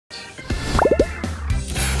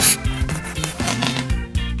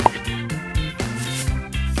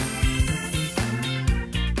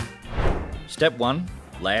Step 1.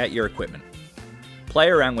 Lay out your equipment. Play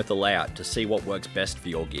around with the layout to see what works best for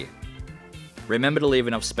your gear. Remember to leave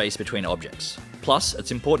enough space between objects. Plus,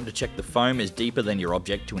 it's important to check the foam is deeper than your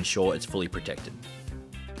object to ensure it's fully protected.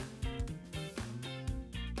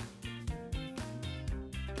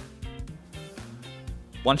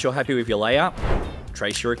 Once you're happy with your layout,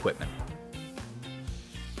 trace your equipment.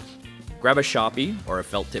 Grab a Sharpie or a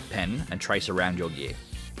felt tip pen and trace around your gear.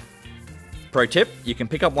 Pro tip, you can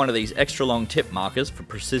pick up one of these extra long tip markers for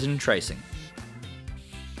precision tracing.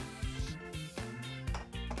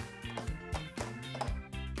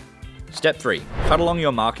 Step 3. Cut along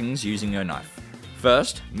your markings using your knife.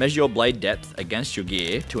 First, measure your blade depth against your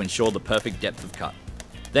gear to ensure the perfect depth of cut.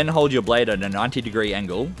 Then hold your blade at a 90-degree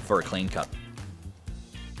angle for a clean cut.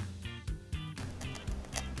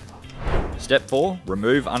 Step 4.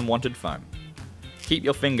 Remove unwanted foam. Keep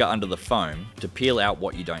your finger under the foam to peel out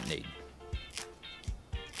what you don't need.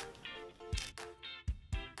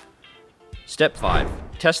 Step 5.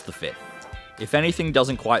 Test the fit. If anything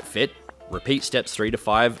doesn't quite fit, repeat steps 3 to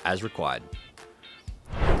 5 as required.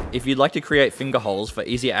 If you'd like to create finger holes for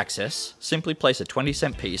easier access, simply place a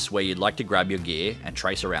 20-cent piece where you'd like to grab your gear and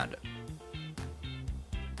trace around it.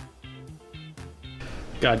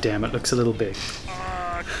 God damn, it looks a little big.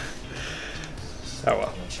 Oh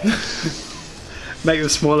well. Make them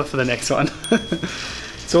smaller for the next one.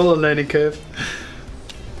 It's all a learning curve.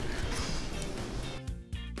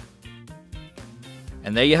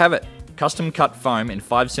 And there you have it. Custom cut foam in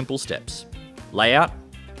 5 simple steps. Layout,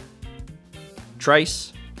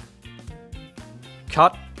 trace,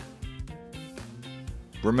 cut,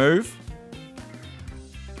 remove,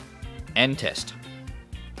 and test.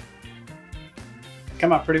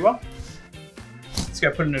 Come up pretty well. Let's go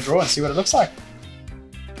put it in a drawer and see what it looks like.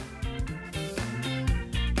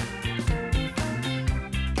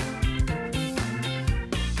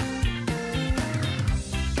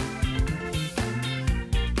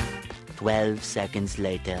 "12 seconds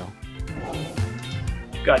later.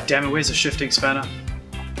 God damn it, where's the shifting spanner?